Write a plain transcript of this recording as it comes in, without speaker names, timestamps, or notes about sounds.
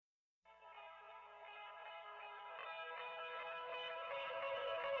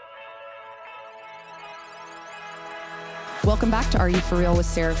Welcome back to Are You For Real with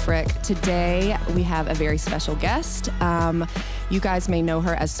Sarah Frick. Today, we have a very special guest. You guys may know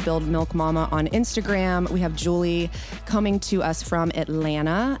her as Spilled Milk Mama on Instagram. We have Julie coming to us from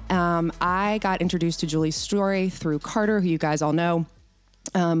Atlanta. I got introduced to Julie's story through Carter, who you guys all know.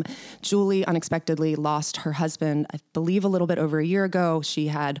 Julie unexpectedly lost her husband, I believe a little bit over a year ago. She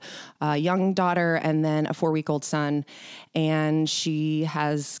had a young daughter and then a 4-week-old son, and she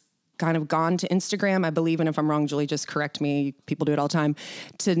has kind of gone to Instagram, I believe, and if I'm wrong, Julie, just correct me, people do it all the time,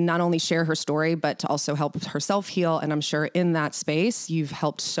 to not only share her story, but to also help herself heal. And I'm sure in that space, you've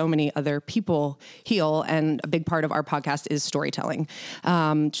helped so many other people heal. And a big part of our podcast is storytelling.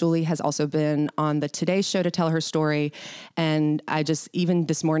 Julie has also been on the Today Show to tell her story. And even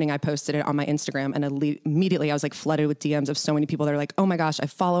this morning, I posted it on my Instagram, and immediately I was like flooded with DMs of so many people that are like, oh my gosh, I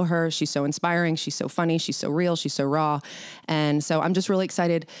follow her. She's so inspiring. She's so funny. She's so real. She's so raw. And so I'm just really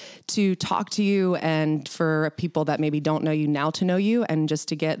excited to talk to you, and for people that maybe don't know you now to know you, and just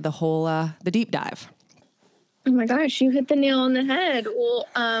to get the whole, the deep dive. Oh my gosh, you hit the nail on the head. Well,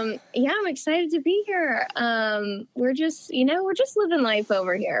 yeah, I'm excited to be here. We're just living life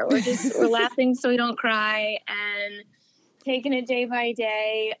over here. We're laughing so we don't cry and taking it day by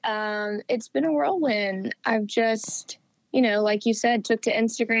day. It's been a whirlwind. I've just, like you said, took to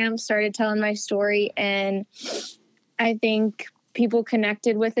Instagram, started telling my story, and I think people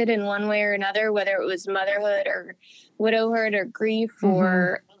connected with it in one way or another, whether it was motherhood or widowhood or grief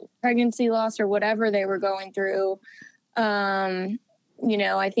or pregnancy loss or whatever they were going through. I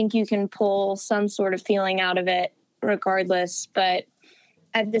think you can pull some sort of feeling out of it regardless, but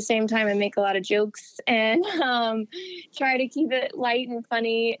at the same time, I make a lot of jokes and try to keep it light and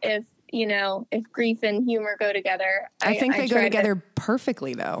funny if grief and humor go together. I think they go together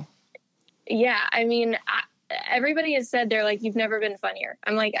perfectly, though. Yeah. I mean, everybody has said they're like, you've never been funnier.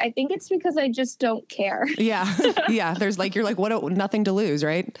 I'm like, I think it's because I just don't care. Yeah. Yeah. You're like, nothing to lose,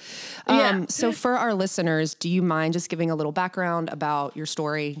 right? Yeah. So for our listeners, do you mind just giving a little background about your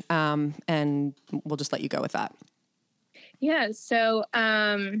story? And we'll just let you go with that. Yeah. So,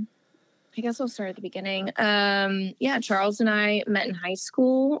 I guess I'll start at the beginning. Charles and I met in high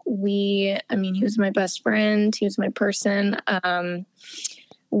school. He was my best friend. He was my person.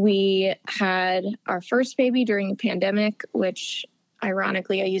 We had our first baby during the pandemic, which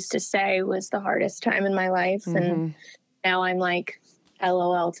ironically I used to say was the hardest time in my life. And now I'm like,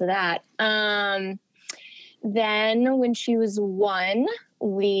 LOL to that. Then when she was 1,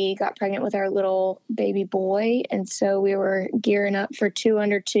 we got pregnant with our little baby boy. And so we were gearing up for 2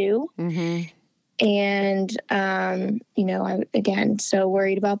 under 2. And, I, again, so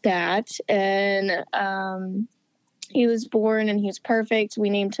worried about that. And, he was born and he was perfect. We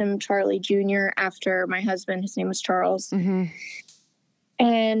named him Charlie Jr. after my husband. His name was Charles.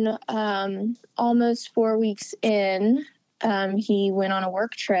 And almost 4 weeks in, he went on a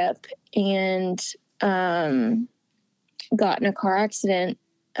work trip and got in a car accident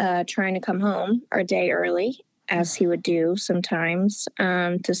trying to come home a day early, as he would do sometimes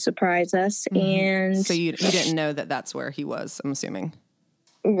to surprise us. And so you didn't know that that's where he was, I'm assuming.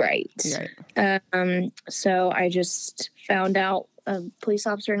 Right. So I just found out a police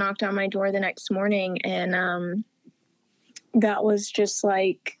officer knocked on my door the next morning, and that was just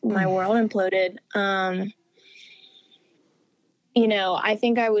like my world imploded. I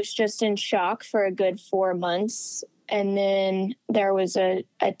think I was just in shock for a good 4 months. And then there was a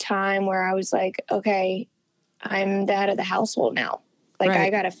time where I was like, okay, I'm the head of the household now. Like, I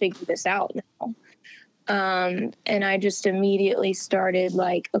got to figure this out now. And I just immediately started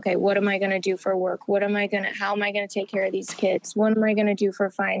like, okay, what am I going to do for work? How am I going to take care of these kids? What am I going to do for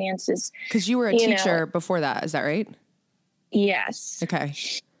finances? Because you were a teacher before that. Is that right? Yes. Okay.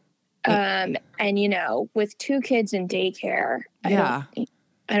 And with 2 kids in daycare, I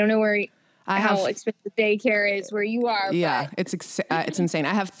don't know how expensive daycare is where you are. Yeah, it's insane.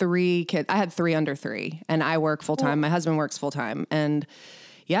 I have 3 kids. I had 3 under 3, and I work full time. My husband works full time. And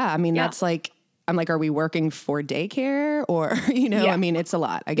that's like, I'm like, are we working for daycare or, it's a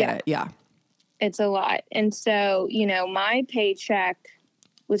lot. I get it. Yeah. It's a lot. And so, my paycheck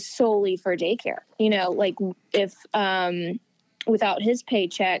was solely for daycare, like if, without his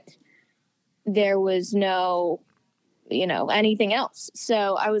paycheck, there was no, anything else.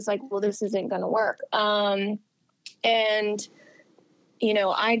 So I was like, well, this isn't going to work. I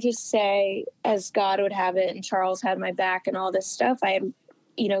just say, as God would have it, and Charles had my back and all this stuff, I had,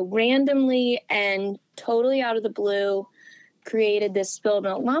 randomly and totally out of the blue created this Spilled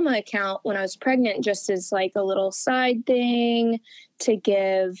Milk Mama account when I was pregnant, just as like a little side thing to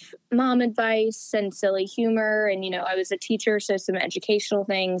give mom advice and silly humor. And, I was a teacher, so some educational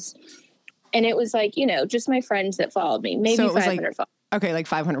things. And it was like, just my friends that followed me, maybe so it was 500 followers. Okay, like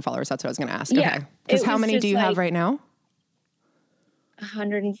 500 followers. That's what I was going to ask. Yeah. Okay. Because how many do you have right now?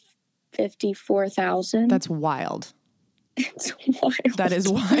 154,000. That's wild. It's wild. That is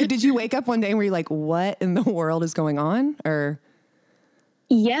wild. Did you wake up one day and were you like, what in the world is going on? Or...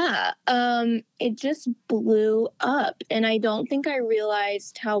 Yeah, it just blew up. And I don't think I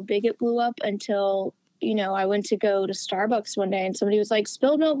realized how big it blew up until, I went to go to Starbucks one day and somebody was like,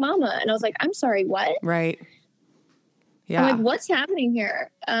 Spilled Milk Mama. And I was like, I'm sorry, what? Right. Yeah. I'm like, what's happening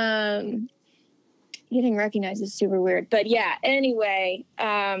here? Getting recognized is super weird. But yeah, anyway,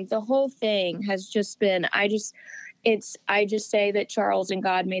 the whole thing has just been, I just say that Charles and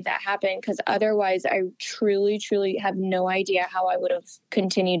God made that happen, because otherwise I truly, truly have no idea how I would have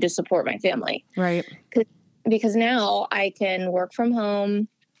continued to support my family. Right. Because now I can work from home.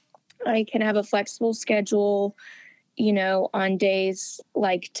 I can have a flexible schedule, on days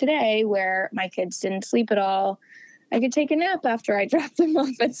like today where my kids didn't sleep at all. I could take a nap after I drop them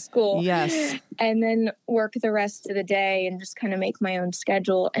off at school. Yes. And then work the rest of the day and just kind of make my own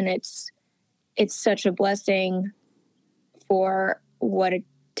schedule. And it's such a blessing for what a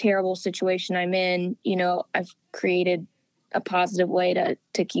terrible situation I'm in. I've created a positive way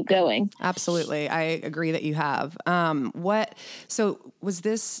to keep going. Absolutely. I agree that you have. So was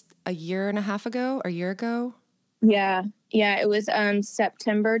this a year and a half ago, a year ago? Yeah. It was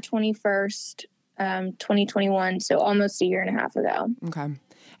September 21st, 2021. So almost a year and a half ago. Okay.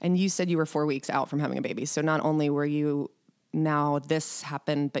 And you said you were 4 weeks out from having a baby. So not only were you now this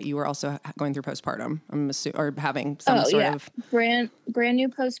happened, but you were also going through postpartum, I'm assuming, or having some sort of brand new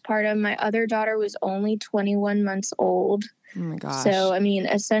postpartum. My other daughter was only 21 months old. Oh my gosh. So, I mean,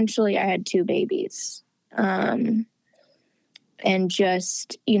 essentially I had 2 babies. And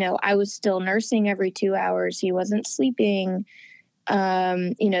just, I was still nursing every 2 hours. He wasn't sleeping.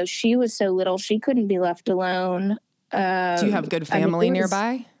 She was so little, she couldn't be left alone. Do you have good family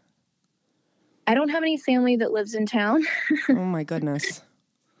nearby? I don't have any family that lives in town. Oh my goodness.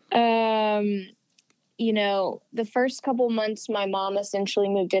 The first couple months, my mom essentially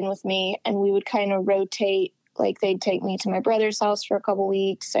moved in with me, and we would kind of rotate. Like, they'd take me to my brother's house for a couple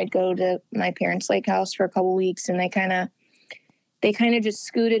weeks. I'd go to my parents' lake house for a couple weeks, and they kind of just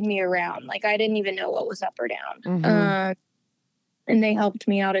scooted me around. Like, I didn't even know what was up or down. Mm-hmm. And they helped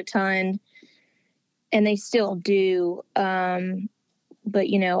me out a ton, and they still do. But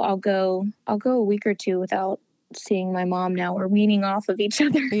I'll go a week or two without seeing my mom now. We're weaning off of each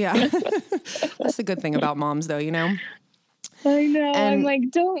other. Yeah. That's the good thing about moms, though, I know. And I'm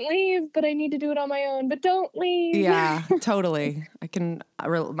like, don't leave, but I need to do it on my own, but don't leave. Yeah, totally.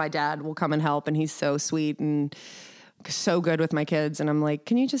 My dad will come and help, and he's so sweet and so good with my kids. And I'm like,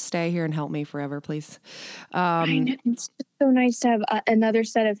 can you just stay here and help me forever, please? I know. It's so nice to have another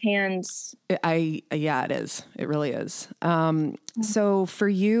set of hands. Yeah, it is. It really is. So for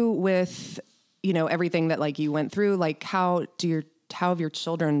you with, everything that like you went through, like how have your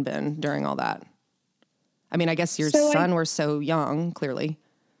children been during all that? I mean, I guess your son were so young, clearly.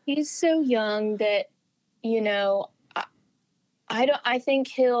 He's so young that, I think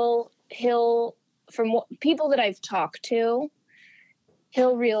he'll from people that I've talked to,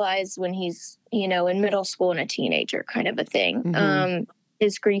 he'll realize when he's, in middle school and a teenager kind of a thing. Mm-hmm.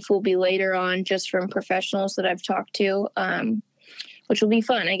 His grief will be later on, just from professionals that I've talked to, which will be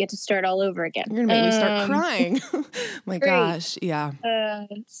fun. I get to start all over again. You're going to make me start crying. My great. Gosh. Yeah.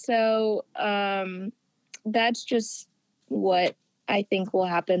 So that's just what I think will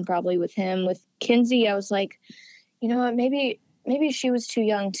happen probably with him. With Kinsey, I was like, you know what, maybe she was too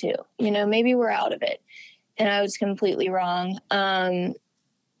young too. Maybe we're out of it. And I was completely wrong.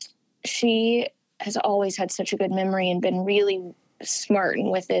 She has always had such a good memory and been really smart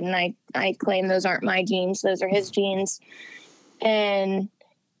and with it. And I claim those aren't my genes. Those are his genes. And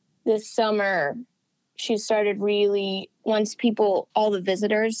this summer, she started really, once all the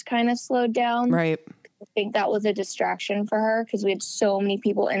visitors kind of slowed down. Right. I think that was a distraction for her, because we had so many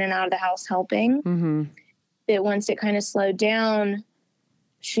people in and out of the house helping. Mm-hmm. That once it kind of slowed down,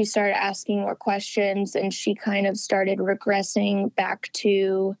 she started asking more questions, and she kind of started regressing back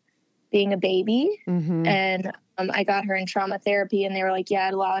to being a baby. Mm-hmm. And I got her in trauma therapy, and they were like,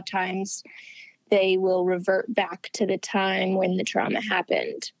 yeah, a lot of times they will revert back to the time when the trauma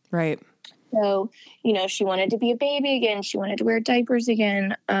happened. Right. So, she wanted to be a baby again. She wanted to wear diapers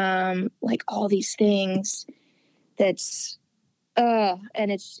again. Like all these things that's,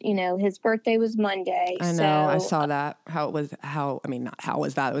 and it's, his birthday was Monday. I know. So, I saw that. Not how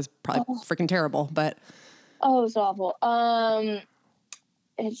was that? It was probably freaking terrible, but. Oh, it was awful. And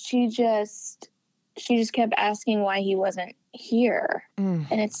she just kept asking why he wasn't here. And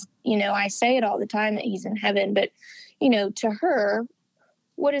it's, I say it all the time that he's in heaven, but, to her,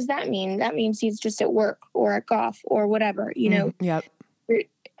 what does that mean? That means he's just at work or at golf or whatever, Yep.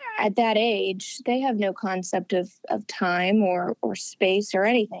 At that age, they have no concept of time or space or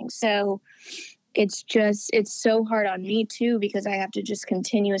anything. So it's so hard on me too, because I have to just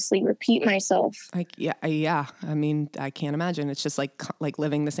continuously repeat myself. Yeah. I mean, I can't imagine. It's just like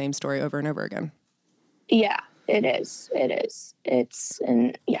living the same story over and over again. Yeah, it is.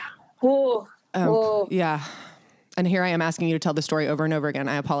 And yeah. Yeah. And here I am asking you to tell the story over and over again.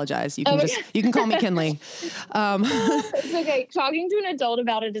 I apologize. You can call me Kinley. It's okay. Talking to an adult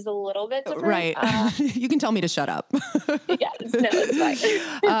about it is a little bit different. Right. You can tell me to shut up. Yes. No,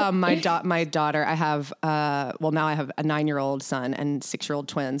 it's fine. My daughter, I have, now I have a 9-year-old son and 6-year-old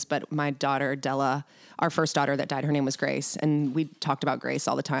twins, but my daughter, Della, our first daughter that died, her name was Grace. And we talked about Grace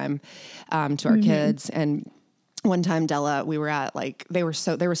all the time, to our kids. And one time Della, we were at they were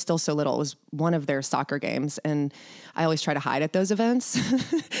still so little. It was one of their soccer games. And I always try to hide at those events.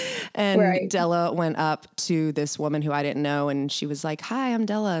 And right. Della went up to this woman who I didn't know. And she was like, "Hi, I'm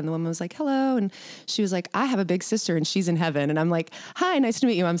Della." And the woman was like, "Hello." And she was like, "I have a big sister and she's in heaven." And I'm like, "Hi, nice to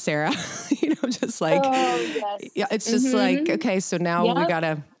meet you. I'm Sarah." Just like, yes. Yeah, it's just like, okay, so now we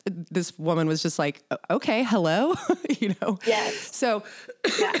gotta, this woman was just like, "Okay, hello." Yes. So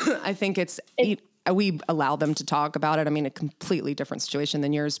I think we allow them to talk about it. I mean, a completely different situation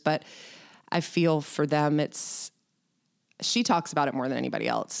than yours, but I feel for them, she talks about it more than anybody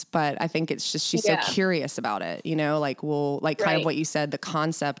else, but I think it's just, she's so curious about it, kind of what you said, the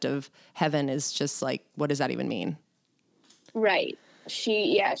concept of heaven is just like, what does that even mean? Right.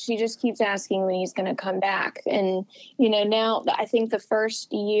 She just keeps asking when he's going to come back. And, now I think the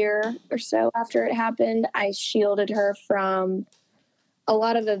first year or so after it happened, I shielded her from a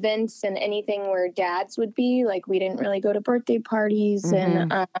lot of events and anything where dads would be. Like, we didn't really go to birthday parties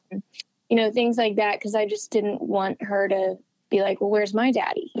and, things like that. 'Cause I just didn't want her to be like, "Well, where's my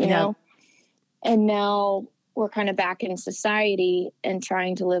daddy?" You know? And now we're kind of back in society and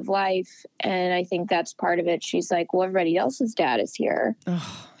trying to live life. And I think that's part of it. She's like, "Well, everybody else's dad is here."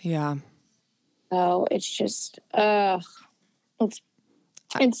 Oh, yeah. So it's just, it's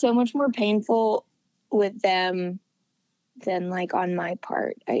so much more painful with them than like on my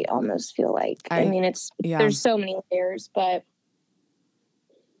part. I almost feel like, there's so many layers, but.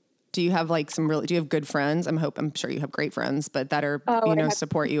 Do you have do you have good friends? I'm sure you have great friends, but that are,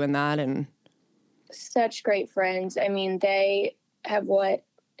 support you in that, and such great friends. I mean, they have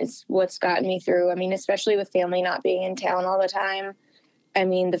what's gotten me through. I mean, especially with family not being in town all the time. I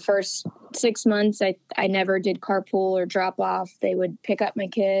mean, the first 6 months, I never did carpool or drop off. They would pick up my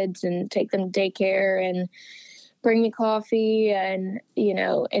kids and take them to daycare and bring me coffee. And,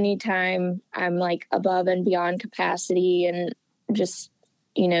 anytime I'm like above and beyond capacity and just,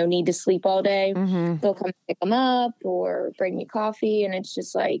 need to sleep all day, they'll come pick them up or bring me coffee. And it's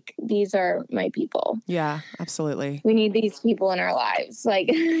just like, these are my people. Yeah, absolutely. We need these people in our lives. Like,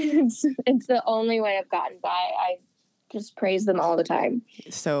 it's the only way I've gotten by. I just praise them all the time.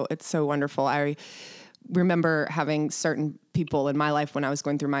 So it's so wonderful. I remember having certain people in my life when I was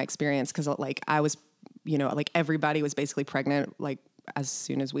going through my experience, because I was, everybody was basically pregnant, as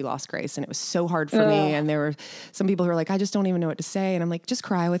soon as we lost Grace, and it was so hard for me. And there were some people who were like, "I just don't even know what to say." And I'm like, "Just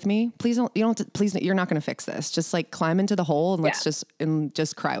cry with me. Please don't, please, you're not going to fix this. Just climb into the hole and let's just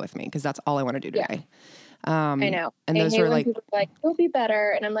cry with me. 'Cause that's all I want to do today." I know. And those were like, people are like, "You'll be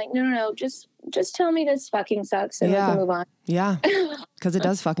better." And I'm like, no, just tell me this fucking sucks and we can move on. Yeah. 'Cause it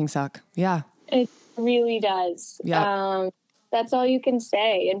does fucking suck. Yeah. It really does. Yeah. That's all you can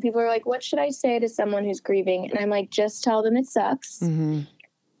say. And people are like, "What should I say to someone who's grieving?" And I'm like, just tell them it sucks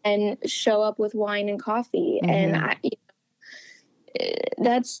and show up with wine and coffee. And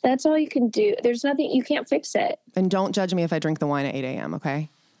that's all you can do. There's nothing, you can't fix it. And don't judge me if I drink the wine at 8 a.m. Okay.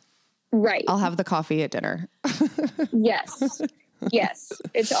 Right. I'll have the coffee at dinner. Yes. Yes.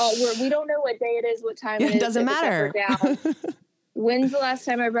 It's all, we don't know what day it is, what time it is. It doesn't matter. When's the last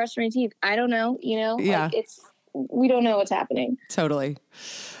time I brushed my teeth? I don't know. Yeah. We don't know what's happening. Totally.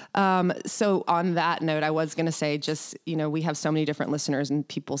 So on that note, I was going to say, just, we have so many different listeners and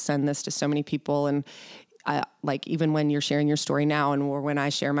people send this to so many people. And even when you're sharing your story now or when I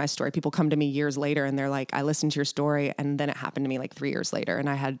share my story, people come to me years later and they're like, "I listened to your story." And then it happened to me 3 years later. And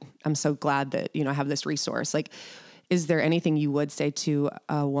I'm so glad that, I have this resource. Is there anything you would say to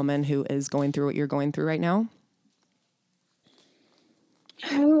a woman who is going through what you're going through right now?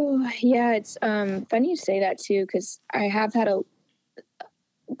 Oh, yeah. It's funny you say that too, because I have had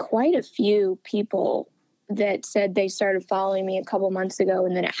quite a few people that said they started following me a couple months ago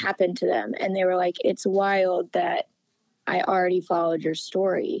and then it happened to them. And they were like, "It's wild that I already followed your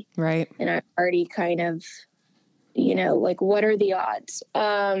story. Right. And I already kind of, you know, like, what are the odds?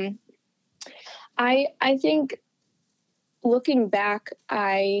 I think looking back,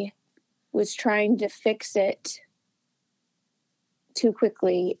 I was trying to fix it too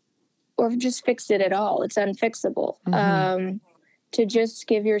quickly, or just fix it at all. It's unfixable. To just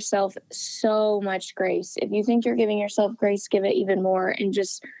give yourself so much grace. If you think you're giving yourself grace, give it even more, and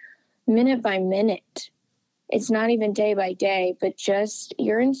just minute by minute. It's not even day by day, but just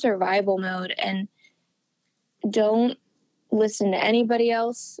you're in survival mode, and don't listen to anybody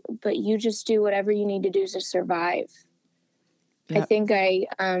else, but you just do whatever you need to do to survive. Yep. I think I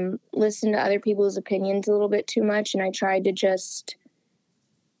listened to other people's opinions a little bit too much, and I tried to just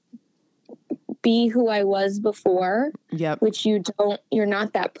be who I was before, which you're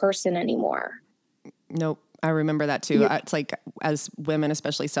not that person anymore. Nope. I remember that too. It's like, as women,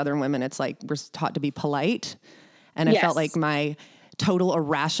 especially Southern women, it's like we're taught to be polite. And I felt like my total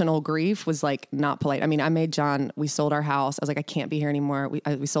irrational grief was like not polite. I mean, I made John, we sold our house. I was like, I can't be here anymore.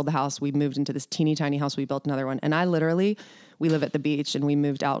 We sold the house. We moved into this teeny tiny house. We built another one. And we live at the beach, and we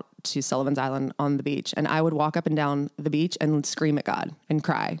moved out to Sullivan's Island on the beach. And I would walk up and down the beach and scream at God and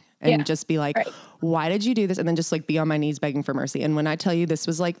cry and just be like, why did you do this? And then just like be on my knees begging for mercy. And when I tell you this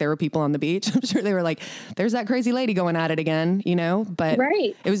was like, there were people on the beach, I'm sure they were like, there's that crazy lady going at it again, you know, but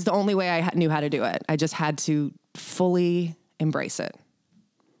it was the only way I knew how to do it. I just had to fully embrace it.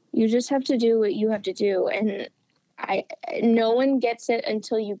 You just have to do what you have to do. And no one gets it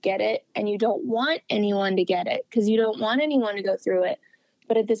until you get it, and you don't want anyone to get it because you don't want anyone to go through it.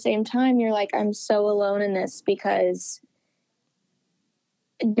 But at the same time, you're like, I'm so alone in this because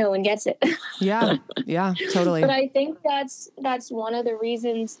no one gets it. Yeah, totally. But I think that's one of the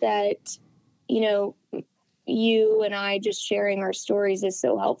reasons that, you know, you and I just sharing our stories is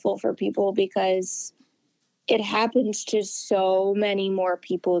so helpful for people, because it happens to so many more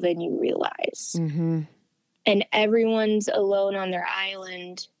people than you realize. Mm-hmm. And everyone's alone on their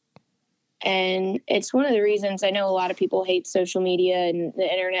island. And it's one of the reasons I know a lot of people hate social media and the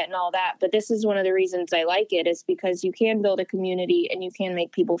internet and all that, but this is one of the reasons I like it, is because you can build a community and you can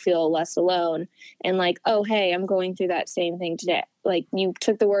make people feel less alone, and like, oh, hey, I'm going through that same thing today. Like, you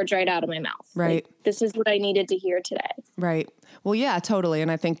took the words right out of my mouth. Right. Like, this is what I needed to hear today. Right. Well, yeah, totally. And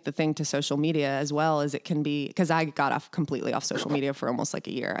I think the thing to social media as well is it can be, because I got completely off social media for almost like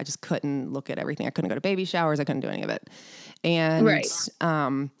a year. I just couldn't look at everything. I couldn't go to baby showers. I couldn't do any of it.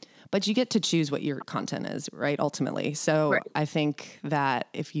 And, but you get to choose what your content is, right? Ultimately. So I think that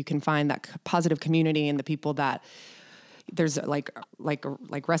if you can find that positive community and the people that there's like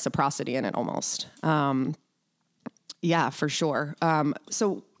reciprocity in it almost. Yeah, for sure.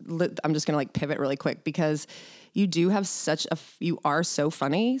 So I'm just going to like pivot really quick, because you do have you are so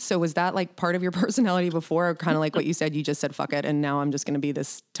funny. So was that like part of your personality before, or kind of like what you said, you just said, fuck it, and now I'm just going to be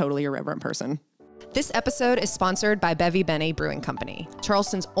this totally irreverent person? This episode is sponsored by Bevy Benny Brewing Company,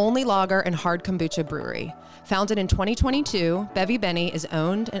 Charleston's only lager and hard kombucha brewery. Founded in 2022, Bevy Benny is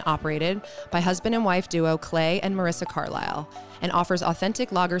owned and operated by husband and wife duo Clay and Marissa Carlisle, and offers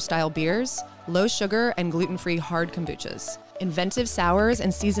authentic lager-style beers, low sugar and gluten-free hard kombuchas, inventive sours,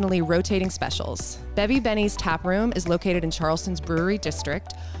 and seasonally rotating specials. Bevy Benny's tap room is located in Charleston's Brewery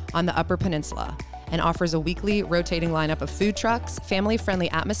District on the Upper Peninsula, and offers a weekly rotating lineup of food trucks,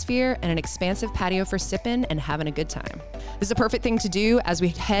 family-friendly atmosphere, and an expansive patio for sipping and having a good time. This is a perfect thing to do as we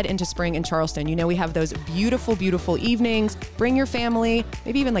head into spring in Charleston. You know, we have those beautiful, beautiful evenings. Bring your family,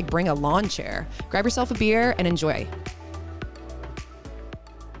 maybe even like bring a lawn chair. Grab yourself a beer and enjoy.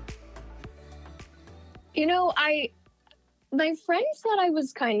 You know, my friends thought I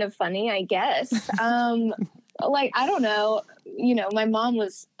was kind of funny, I guess. Like, I don't know. You know, my mom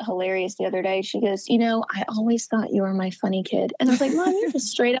was hilarious the other day. She goes, you know, I always thought you were my funny kid. And I was like, Mom, you're just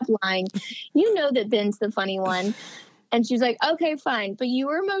straight up lying. You know that Ben's the funny one. And she's like, okay, fine. But you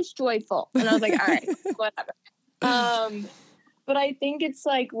were most joyful. And I was like, all right, whatever. But I think it's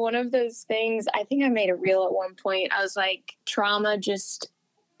like one of those things. I think I made a reel at one point. I was like, trauma just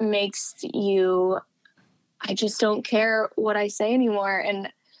makes you, I just don't care what I say anymore. And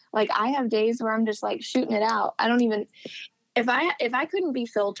like, I have days where I'm just like shooting it out. I don't even, if I couldn't be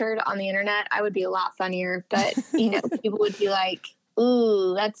filtered on the internet, I would be a lot funnier. But, you know, people would be like,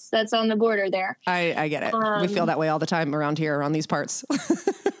 ooh, that's on the border there. I get it. We feel that way all the time around here, around these parts.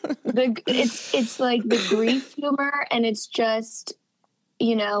 It's like the grief humor. And it's just,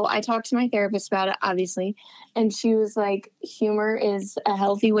 you know, I talked to my therapist about it, obviously. And she was like, humor is a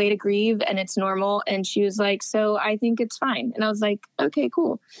healthy way to grieve and it's normal. And she was like, so I think it's fine. And I was like, okay,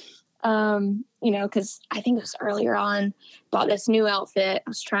 cool. You know, because I think it was earlier on, bought this new outfit. I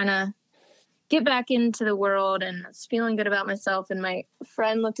was trying to get back into the world and I was feeling good about myself. And my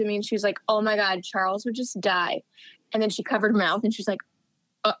friend looked at me and she was like, "Oh my God, Charles would just die." And then she covered her mouth and she's like,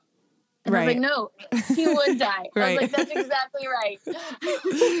 and I was like, "No, he would die." I was like, "That's exactly right."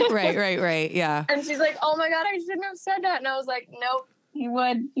 Right. Yeah. And she's like, "Oh my God, I shouldn't have said that." And I was like, "Nope, he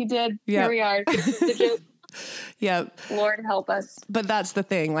would. He did. Yep. Here we are." The joke. Yep. Lord help us. But that's the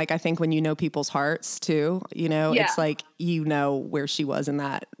thing. Like, I think when you know people's hearts too, it's like, where she was in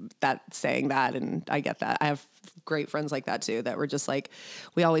that saying that. And I get that. I have great friends like that too, that were just like,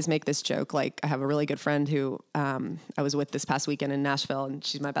 we always make this joke. Like, I have a really good friend who, I was with this past weekend in Nashville, and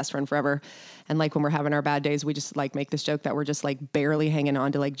she's my best friend forever. And like, when we're having our bad days, we just like make this joke that we're just like barely hanging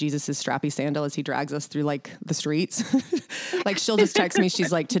on to like Jesus's strappy sandal as he drags us through like the streets. Like, she'll just text me.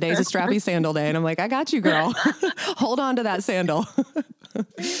 She's like, "Today's a strappy sandal day." And I'm like, "I got you, girl." Hold on to that sandal.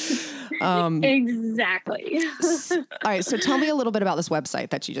 Exactly. All right. So tell me a little bit about this website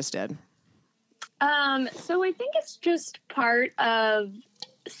that you just did. So I think it's just part of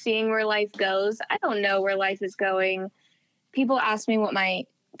seeing where life goes. I don't know where life is going. People ask me what my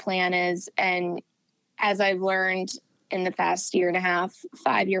plan is. And as I've learned in the past year and a half,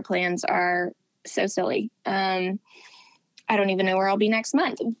 5-year plans are so silly. I don't even know where I'll be next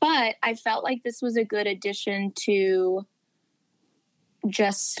month, but I felt like this was a good addition to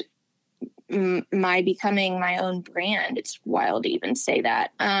just my becoming my own brand. It's wild to even say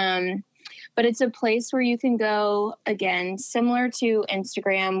that. But it's a place where you can go, again, similar to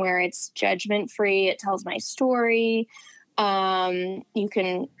Instagram, where it's judgment free. It tells my story. You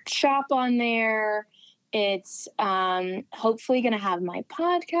can shop on there. It's hopefully going to have my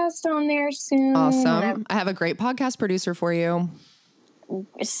podcast on there soon. Awesome. I have a great podcast producer for you.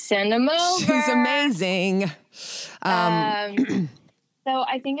 Send them over. She's amazing. So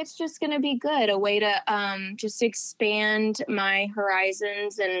I think it's just going to be good. A way to just expand my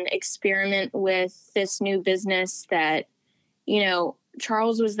horizons and experiment with this new business that,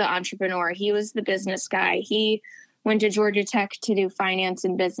 Charles was the entrepreneur. He was the business guy. He went to Georgia Tech to do finance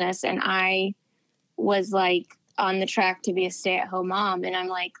and business. And I was like on the track to be a stay-at-home mom. And I'm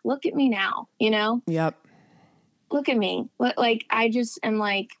like, look at me now, Yep. Look at me. Like, I just am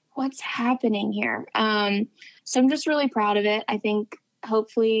like, what's happening here? So I'm just really proud of it. I think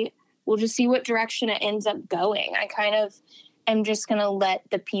hopefully we'll just see what direction it ends up going. I kind of am just going to let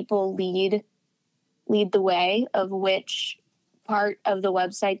the people lead the way of which part of the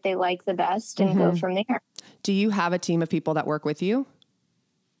website they like the best and go from there. Do you have a team of people that work with you?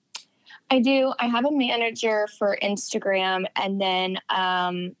 I do. I have a manager for Instagram, and then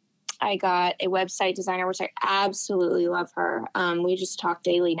I got a website designer, which I absolutely love her. We just talk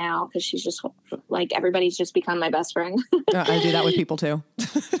daily now because she's just like, everybody's just become my best friend. I do that with people too.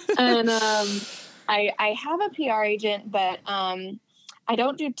 And I have a PR agent, but I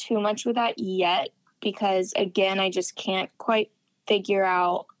don't do too much with that yet because, again, I just can't quite figure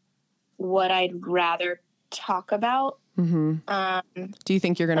out what I'd rather talk about. Mm-hmm. Do you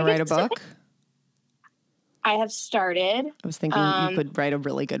think you're going to write a book? I have started. I was thinking you could write a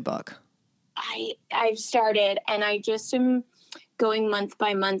really good book. I've started, and I just am going month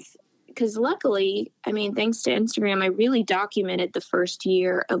by month because luckily, I mean, thanks to Instagram, I really documented the first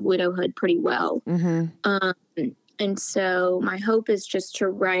year of widowhood pretty well. Mm-hmm. And so my hope is just to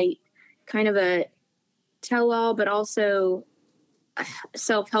write kind of a tell-all, but also a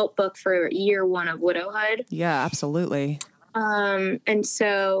self-help book for year one of widowhood. Yeah, absolutely. And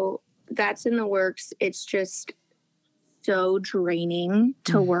so that's in the works. It's just so draining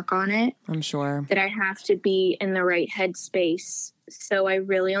to work on it. I'm sure that I have to be in the right headspace. So I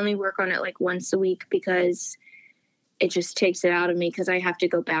really only work on it like once a week because it just takes it out of me because I have to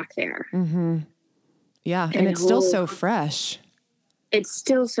go back there. Mm-hmm. Yeah. And it's still so fresh. It's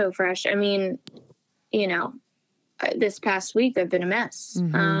still so fresh. I mean, this past week I've been a mess.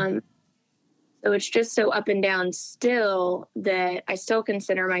 Mm-hmm. So it's just so up and down still that I still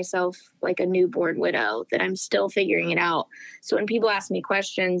consider myself like a newborn widow, that I'm still figuring it out. So when people ask me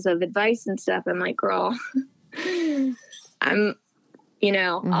questions of advice and stuff, I'm like, girl, I'll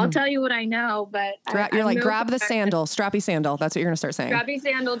tell you what I know, but you're like, grab the sandal, strappy sandal. That's what you're going to start saying. Strappy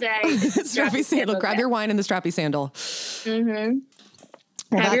sandal day. Strappy sandal. Grab your wine in the strappy sandal. Mm-hmm.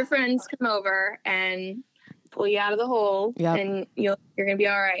 Well, have your friends come over and pull you out of the hole, and you're going to be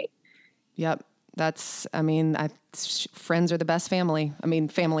all right. Yep. Friends are the best family. I mean,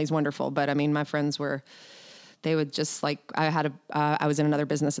 family's wonderful, but I mean, my friends they would just like, I was in another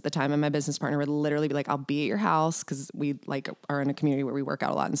business at the time, and my business partner would literally be like, I'll be at your house. Cause we like are in a community where we work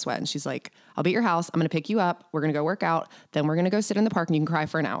out a lot and sweat. And she's like, I'll be at your house. I'm going to pick you up. We're going to go work out. Then we're going to go sit in the park and you can cry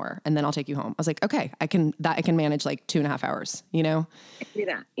for an hour. And then I'll take you home. I was like, okay, I can manage like 2.5 hours, I can do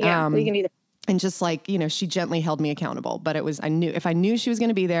that. Yeah, we can do that. And just like, you know, she gently held me accountable, but I knew if I knew she was going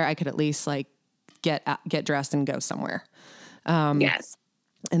to be there, I could at least like get dressed and go somewhere. Yes.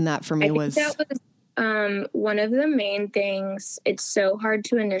 And that for me that was one of the main things. It's so hard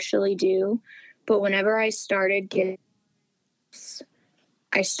to initially do, but whenever I started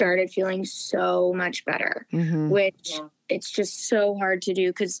I started feeling so much better, which it's just so hard to do.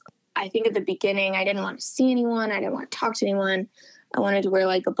 Because I think at the beginning, I didn't want to see anyone. I didn't want to talk to anyone. I wanted to wear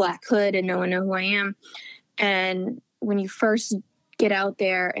like a black hood and no one know who I am. And when you first get out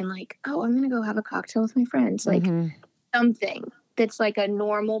there and like, oh, I'm going to go have a cocktail with my friends, like something that's like a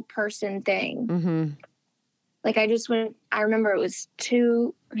normal person thing. Like I remember it was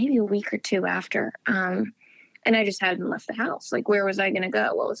maybe a week or two after, and I just hadn't left the house. Like, where was I going to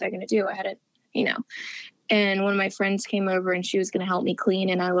go? What was I going to do? I had to, and one of my friends came over and she was going to help me clean.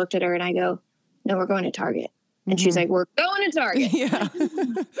 And I looked at her and I go, no, we're going to Target. And she's like, we're going to Target. Yeah.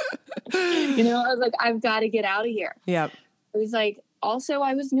 I was like, I've got to get out of here. Yep. It was like, also,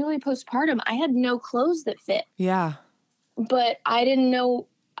 I was newly postpartum. I had no clothes that fit. Yeah. But I didn't know,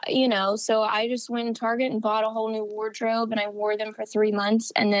 so I just went to Target and bought a whole new wardrobe and I wore them for 3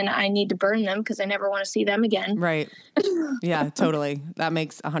 months and then I need to burn them because I never want to see them again. Right. Yeah, totally. That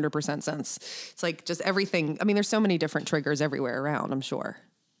makes 100% sense. It's like just everything. I mean, there's so many different triggers everywhere around, I'm sure.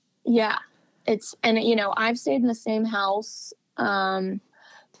 Yeah. I've stayed in the same house.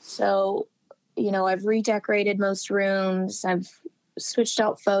 So, I've redecorated most rooms. I've switched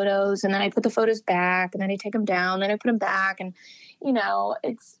out photos and then I put the photos back and then I take them down, then I put them back and,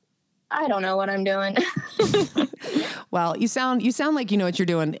 I don't know what I'm doing. Well, you sound like you know what you're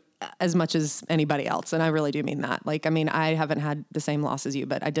doing as much as anybody else. And I really do mean that. Like, I mean, I haven't had the same loss as you,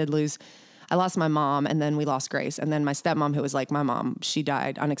 but I lost my mom and then we lost Grace. And then my stepmom, who was like my mom, she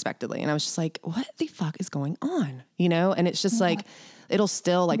died unexpectedly. And I was just like, what the fuck is going on? And it's just like, it'll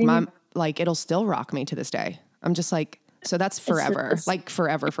still it'll still rock me to this day. I'm just like, so that's forever, it's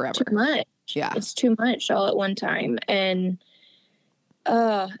forever. Too much. Yeah. It's too much all at one time. And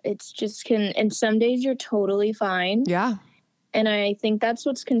it's just and some days you're totally fine. Yeah. And I think that's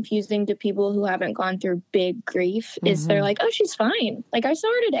what's confusing to people who haven't gone through big grief is they're like, oh, she's fine. Like I saw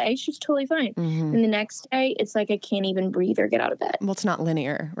her today. She's totally fine. And the next day it's like, I can't even breathe or get out of bed. Well, it's not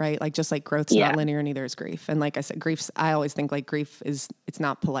linear, right? Like just like growth's not linear, neither is grief. And like I said, I always think like grief it's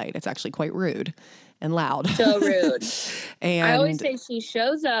not polite. It's actually quite rude and loud. So rude. And I always say she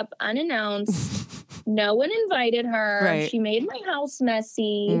shows up unannounced. No one invited her. Right. She made my house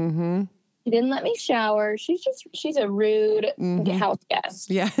messy. She didn't let me shower. She's a rude house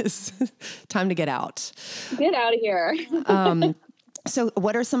guest. Yes. Time to get out. Get out of here. So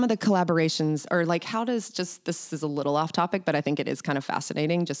what are some of the collaborations or like, this is a little off topic, but I think it is kind of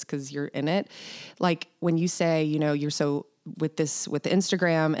fascinating just because you're in it. Like when you say, you're so with the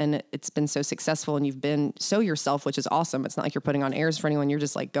Instagram and it's been so successful and you've been so yourself, which is awesome. It's not like you're putting on airs for anyone. You're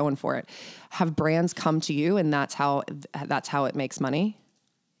just like going for it. Have brands come to you and that's how it makes money?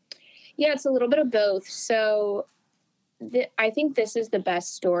 Yeah, it's a little bit of both. So I think this is the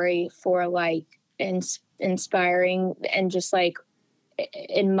best story for like inspiring and just like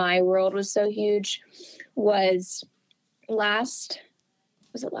in my world was so huge was last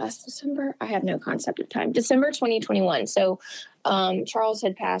December? I have no concept of time. December 2021. So Charles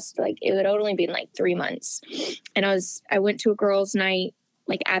had passed, like it had only been like 3 months. And I went to a girls' night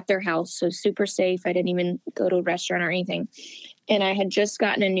like at their house. So super safe. I didn't even go to a restaurant or anything. And I had just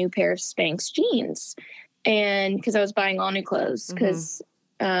gotten a new pair of Spanx jeans. And because I was buying all new clothes because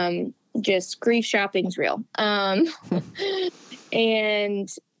just grief shopping's real. And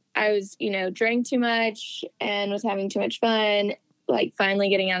I was, drank too much and was having too much fun, like finally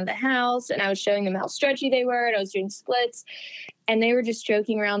getting out of the house. And I was showing them how stretchy they were and I was doing splits and they were just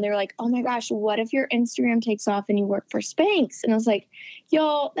joking around. They were like, oh my gosh, what if your Instagram takes off and you work for Spanx? And I was like,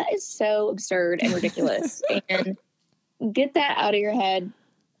 y'all, that is so absurd and ridiculous. And get that out of your head.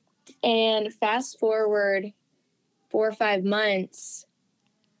 And fast forward 4 or 5 months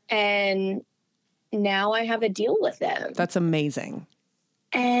and now I have a deal with them. That's amazing.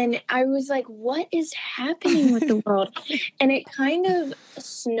 And I was like, what is happening with the world? And it kind of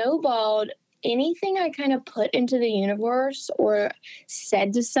snowballed. Anything I kind of put into the universe or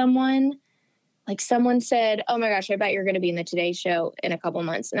said to someone, like someone said, oh my gosh, I bet you're going to be in the Today Show in a couple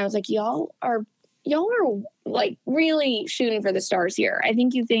months. And I was like, y'all are like really shooting for the stars here. I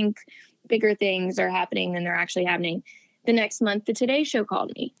think you think bigger things are happening than they're actually happening. The next month, the Today Show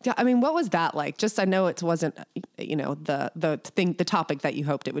called me. Yeah, I mean, what was that like? Just I know it wasn't, the topic that you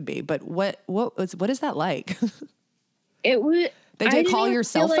hoped it would be, but what is that like? It was. They call your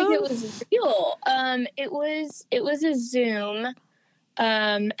cell phone? Like it was real. It was a Zoom,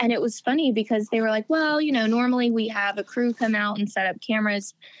 And it was funny because they were like, well, normally we have a crew come out and set up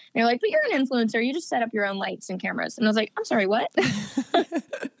cameras. And they're like, but you're an influencer. You just set up your own lights and cameras. And I was like, I'm sorry, what? This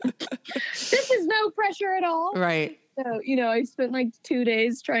is no pressure at all. Right. So, I spent like 2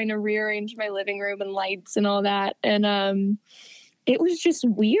 days trying to rearrange my living room and lights and all that. And it was just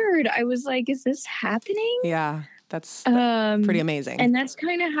weird. I was like, is this happening? Yeah, that's pretty amazing. And that's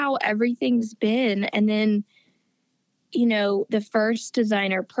kind of how everything's been. And then, the first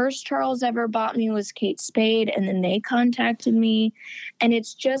designer purse Charles ever bought me was Kate Spade. And then they contacted me. And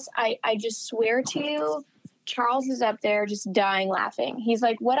it's just, I just swear to you, Charles is up there just dying laughing. He's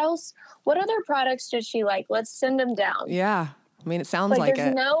like, what else? What other products does she like? Let's send them down. Yeah. I mean, it sounds like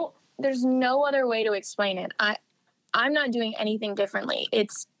it. There's no other way to explain it. I'm not doing anything differently.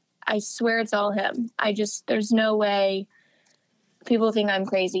 I swear it's all him. There's no way. People think I'm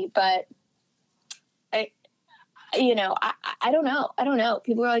crazy, but I don't know. I don't know.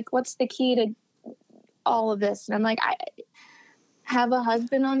 People are like, what's the key to all of this? And I'm like, I have a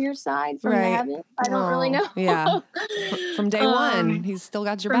husband on your side from heaven. I don't really know. Yeah. From day one, he's still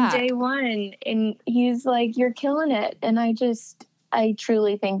got your back. From day one. And he's like, you're killing it. And I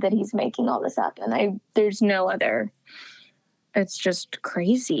truly think that he's making all this up. And there's no other, it's just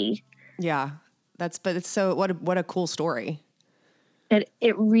crazy. Yeah. But it's so, what a cool story.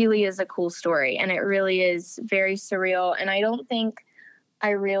 It really is a cool story, and it really is very surreal. And I don't think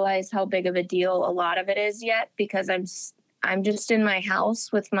I realize how big of a deal a lot of it is yet, because I'm just in my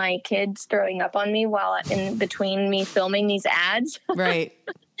house with my kids throwing up on me while in between me filming these ads. Right.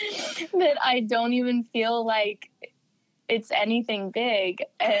 That I don't even feel like it's anything big.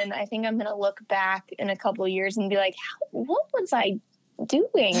 And I think I'm going to look back in a couple of years and be like, what was I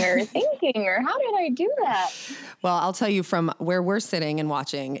doing or thinking, or how did I do that? Well, I'll tell you, from where we're sitting and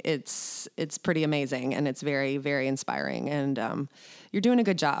watching, it's pretty amazing, and it's very, very inspiring, and you're doing a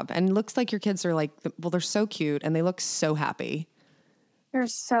good job. And it looks like your kids are like, well, they're so cute and they look so happy. They're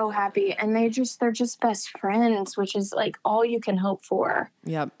so happy, and they're just best friends, which is like all you can hope for.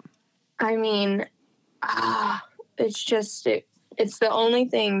 Yep. I mean, it's the only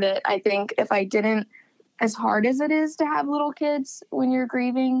thing that I think, if I didn't, as hard as it is to have little kids when you're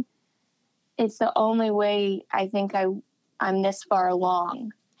grieving, it's the only way I think I'm this far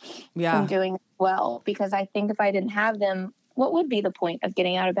along from doing well. Because I think if I didn't have them, what would be the point of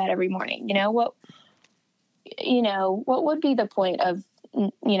getting out of bed every morning? What would be the point of,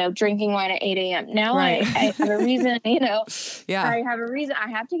 drinking wine at 8 a.m. Now I have a reason, Yeah. I have a reason.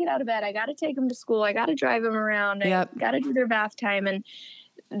 I have to get out of bed. I got to take them to school. I got to drive them around. I got to do their bath time. And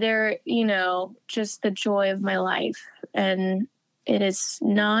they're, just the joy of my life. And it is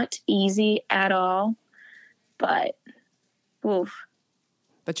not easy at all, but oof.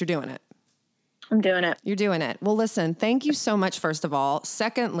 But you're doing it. I'm doing it. You're doing it. Well, listen, thank you so much, first of all.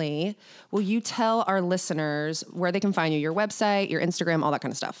 Secondly, will you tell our listeners where they can find you, your website, your Instagram, all that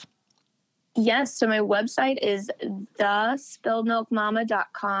kind of stuff? Yes. So my website is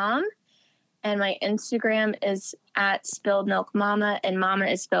thespilledmilkmama.com. And my Instagram is at spilledmilkmama, and mama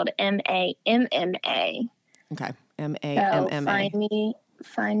is spelled M-A-M-M-A. Okay. M-A-M-M-A. So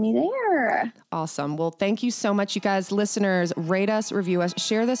find me there. Awesome. Well, thank you so much, you guys. Listeners, rate us, review us,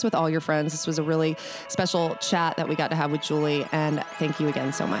 share this with all your friends. This was a really special chat that we got to have with Julie, and thank you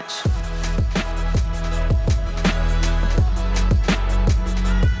again so much.